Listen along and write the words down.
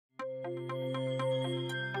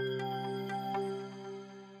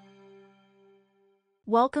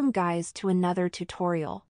Welcome guys to another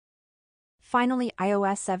tutorial. Finally,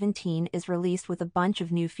 iOS 17 is released with a bunch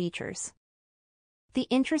of new features. The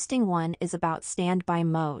interesting one is about standby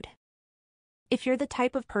mode. If you're the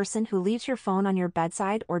type of person who leaves your phone on your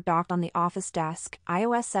bedside or docked on the office desk,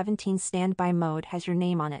 iOS 17 standby mode has your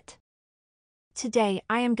name on it. Today,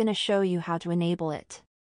 I am going to show you how to enable it.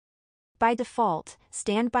 By default,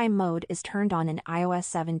 standby mode is turned on in iOS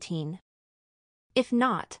 17. If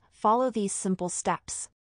not, follow these simple steps.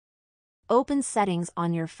 Open Settings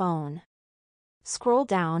on your phone. Scroll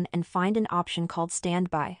down and find an option called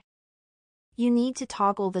Standby. You need to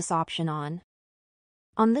toggle this option on.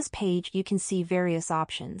 On this page you can see various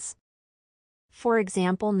options. For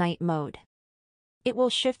example, night mode. It will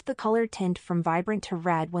shift the color tint from vibrant to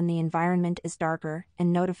red when the environment is darker,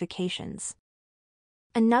 and notifications.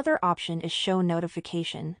 Another option is show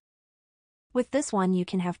notification. With this one you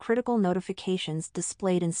can have critical notifications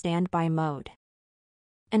displayed in standby mode.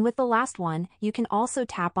 And with the last one, you can also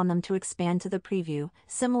tap on them to expand to the preview,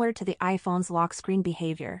 similar to the iPhone's lock screen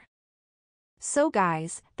behavior. So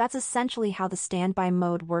guys, that's essentially how the standby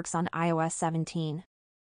mode works on iOS 17.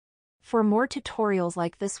 For more tutorials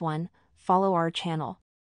like this one, follow our channel.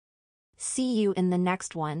 See you in the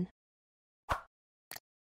next one.